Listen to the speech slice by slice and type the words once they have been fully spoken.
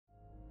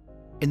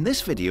In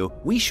this video,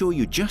 we show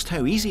you just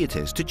how easy it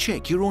is to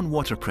check your own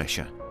water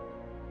pressure.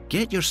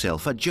 Get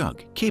yourself a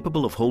jug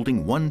capable of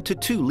holding 1 to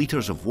 2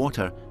 litres of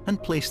water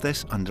and place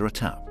this under a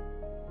tap.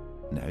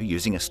 Now,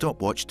 using a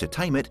stopwatch to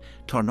time it,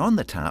 turn on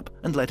the tap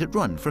and let it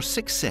run for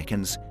 6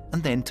 seconds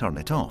and then turn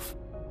it off.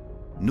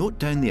 Note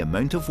down the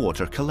amount of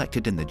water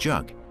collected in the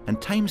jug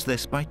and times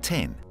this by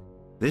 10.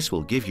 This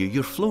will give you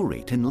your flow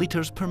rate in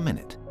litres per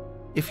minute.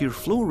 If your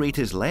flow rate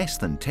is less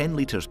than 10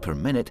 litres per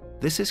minute,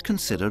 this is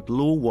considered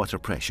low water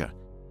pressure,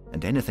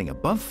 and anything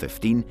above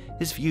 15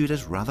 is viewed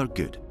as rather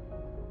good.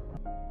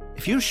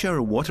 If your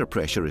shower water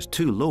pressure is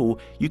too low,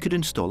 you could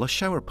install a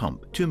shower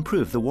pump to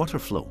improve the water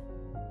flow.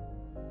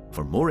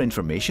 For more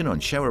information on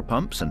shower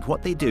pumps and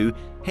what they do,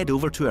 head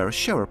over to our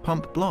shower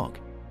pump blog.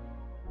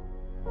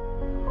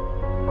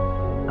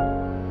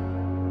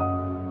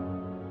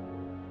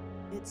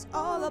 It's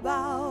all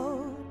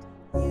about